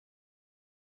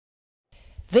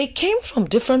They came from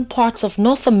different parts of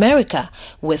North America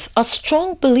with a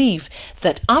strong belief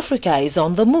that Africa is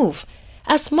on the move,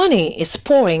 as money is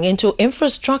pouring into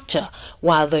infrastructure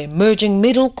while the emerging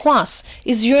middle class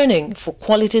is yearning for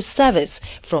quality service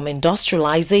from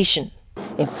industrialization.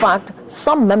 In fact,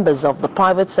 some members of the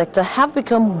private sector have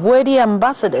become worthy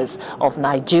ambassadors of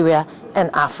Nigeria and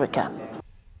Africa.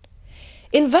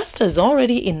 Investors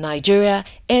already in Nigeria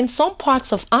and some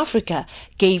parts of Africa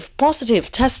gave positive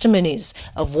testimonies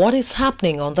of what is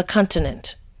happening on the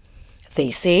continent.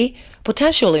 They say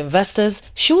potential investors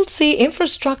should see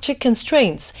infrastructure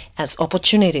constraints as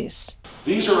opportunities.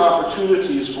 These are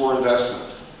opportunities for investment.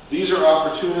 These are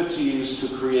opportunities to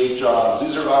create jobs.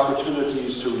 These are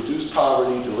opportunities to reduce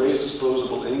poverty, to raise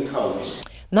disposable incomes.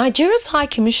 Nigeria's High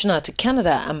Commissioner to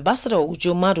Canada, Ambassador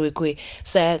MADUEKWE,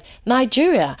 said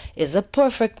Nigeria is a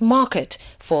perfect market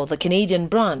for the Canadian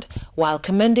brand, while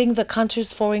commending the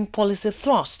country's foreign policy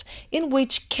thrust, in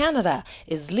which Canada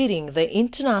is leading the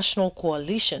international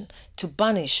coalition to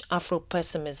banish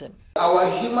Afro-pessimism. Our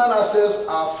human assets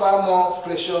are far more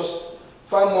precious,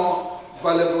 far more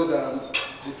valuable than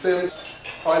the famed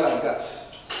oil and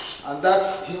gas. And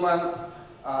that human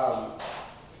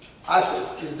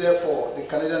assets is there for the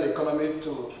Canadian economy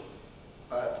to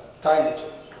tie into.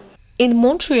 In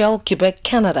Montreal, Quebec,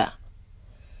 Canada,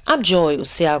 I'm Joy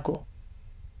Osiago,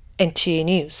 NTA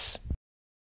News.